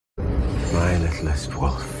My littlest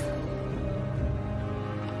wolf.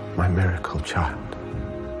 My miracle child.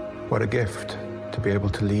 What a gift to be able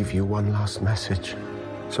to leave you one last message.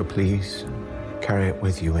 So please, carry it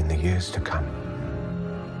with you in the years to come.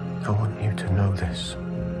 I want you to know this.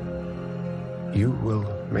 You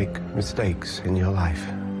will make mistakes in your life.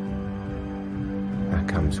 That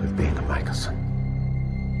comes with being a Michelson.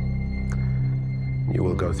 You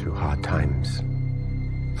will go through hard times,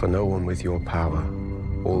 for no one with your power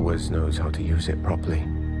always knows how to use it properly.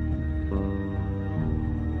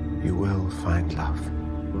 You will find love.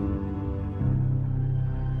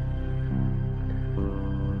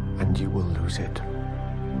 And you will lose it.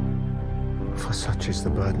 For such is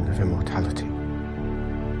the burden of immortality.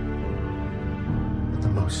 But the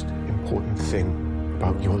most important thing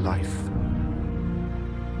about your life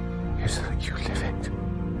is that you live it.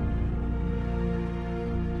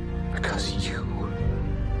 Because you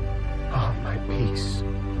are my peace.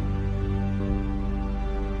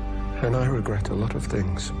 And I regret a lot of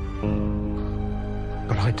things.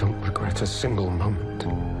 But I don't regret a single moment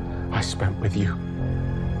I spent with you.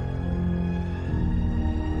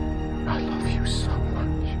 I love you so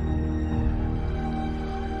much.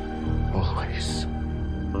 Always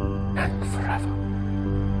and forever.